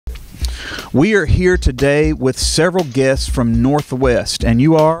We are here today with several guests from Northwest, and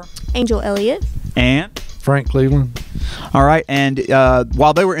you are? Angel Elliott. And? Frank Cleveland. All right, and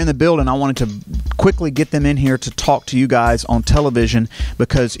while they were in the building, I wanted to quickly get them in here to talk to you guys on television,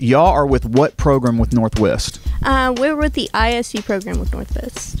 because y'all are with what program with Northwest? We're with the ISC program with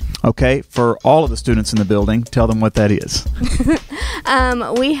Northwest. Okay, for all of the students in the building, tell them what that is.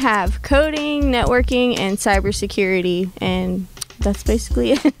 We have coding, networking, and cybersecurity, and that's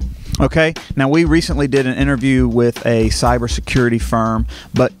basically it. Okay, now we recently did an interview with a cybersecurity firm,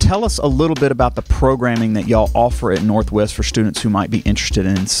 but tell us a little bit about the programming that y'all offer at Northwest for students who might be interested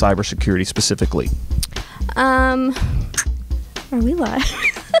in cybersecurity specifically. Are we live?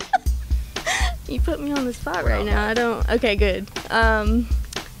 You put me on the spot right now. I don't. Okay, good.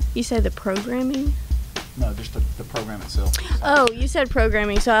 You said the programming? No, just the program itself. Oh, you said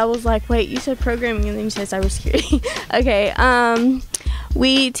programming, so I was like, wait, you said programming and then you said cybersecurity. Okay,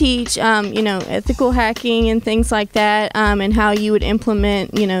 we teach, ethical hacking and things like that, and how you would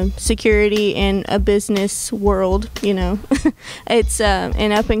implement, security in a business world, It's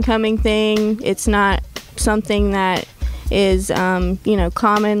an up-and-coming thing. It's not something that is,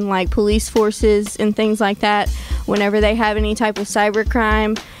 common, like police forces and things like that. Whenever they have any type of cyber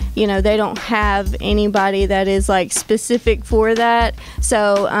crime, they don't have anybody that is like specific for that.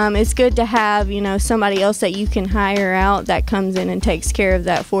 So it's good to have, somebody else that you can hire out that comes in and takes care of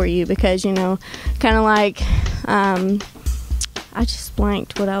that for you, because, kind of like, I just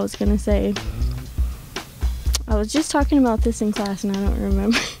blanked what I was going to say. I was just talking about this in class and I don't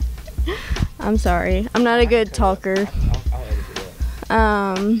remember. I'm sorry. I'm not a good talker.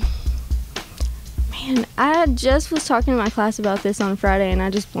 Man, I just was talking to my class about this on Friday, and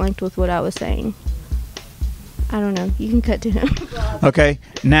I just blanked with what I was saying. I don't know. You can cut to him. Okay.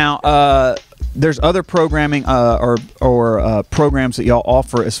 Now, there's other programming or programs that y'all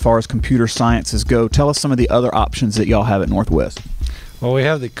offer as far as computer sciences go. Tell us some of the other options that y'all have at Northwest. Well, we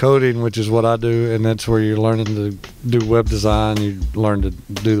have the coding, which is what I do, and that's where you're learning to do web design. You learn to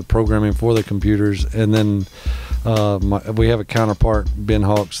do the programming for the computers, and then we have a counterpart, Ben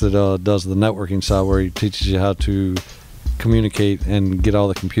Hawks, that does the networking side, where he teaches you how to communicate and get all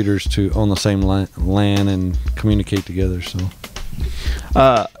the computers to on the same LAN and communicate together. So,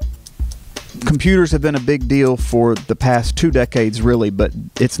 computers have been a big deal for the past 2 decades, really, but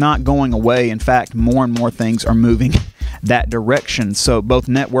it's not going away. In fact, more and more things are moving that direction. So both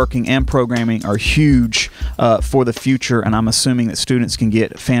networking and programming are huge for the future, and I'm assuming that students can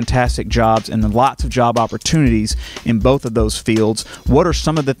get fantastic jobs and lots of job opportunities in both of those fields. What are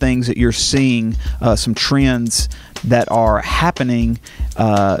some of the things that you're seeing, some trends that are happening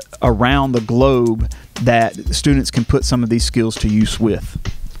around the globe that students can put some of these skills to use with?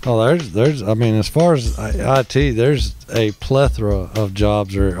 Oh, there's. I mean, as far as IT, there's a plethora of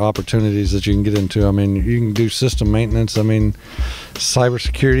jobs or opportunities that you can get into. I mean, you can do system maintenance. I mean,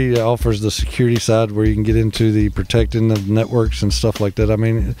 cybersecurity offers the security side where you can get into the protecting of networks and stuff like that. I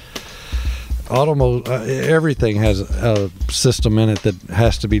mean, everything has a system in it that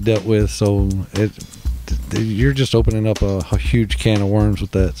has to be dealt with. So you're just opening up a huge can of worms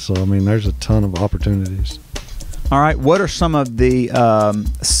with that. So I mean, there's a ton of opportunities. All right, what are some of the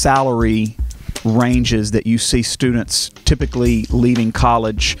salary ranges that you see students typically leaving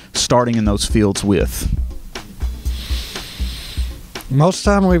college starting in those fields with? Most of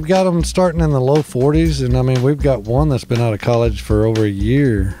the time we've got them starting in the low 40s, and I mean, we've got one that's been out of college for over a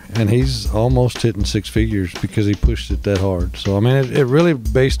year, and he's almost hitting 6 figures because he pushed it that hard. So I mean, it really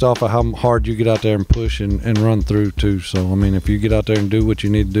based off of how hard you get out there and push and run through too. So I mean, if you get out there and do what you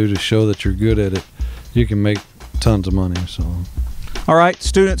need to do to show that you're good at it, you can make tons of money. So, all right,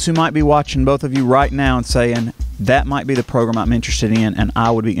 students who might be watching both of you right now and saying that might be the program I'm interested in, and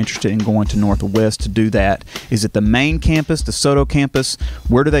I would be interested in going to Northwest to do that. Is it the main campus, the Soto campus?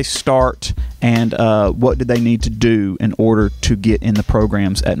 Where do they start, and what do they need to do in order to get in the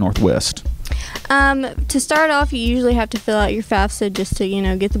programs at Northwest? To start off, you usually have to fill out your FAFSA just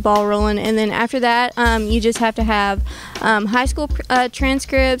to, get the ball rolling. And then after that, you just have to have high school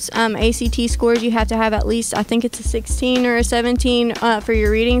transcripts, ACT scores. You have to have at least, I think it's a 16 or a 17 for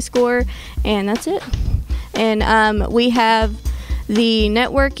your reading score, and that's it. And we have the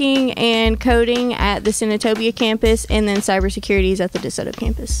networking and coding at the Senatobia campus, and then cybersecurity is at the DeSoto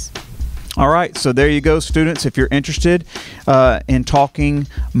campus. All right, so there you go, students. If you're interested in talking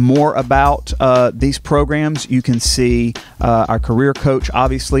more about these programs, you can see our career coach,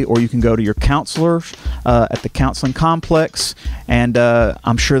 obviously, or you can go to your counselors at the counseling complex. And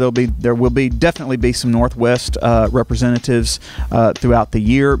I'm sure there will definitely be some Northwest representatives throughout the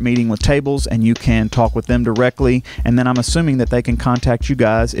year meeting with tables, and you can talk with them directly. And then I'm assuming that they can contact you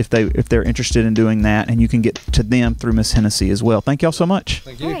guys if they're interested in doing that, and you can get to them through Miss Hennessy as well. Thank y'all so much.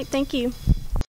 Thank you. All right, thank you.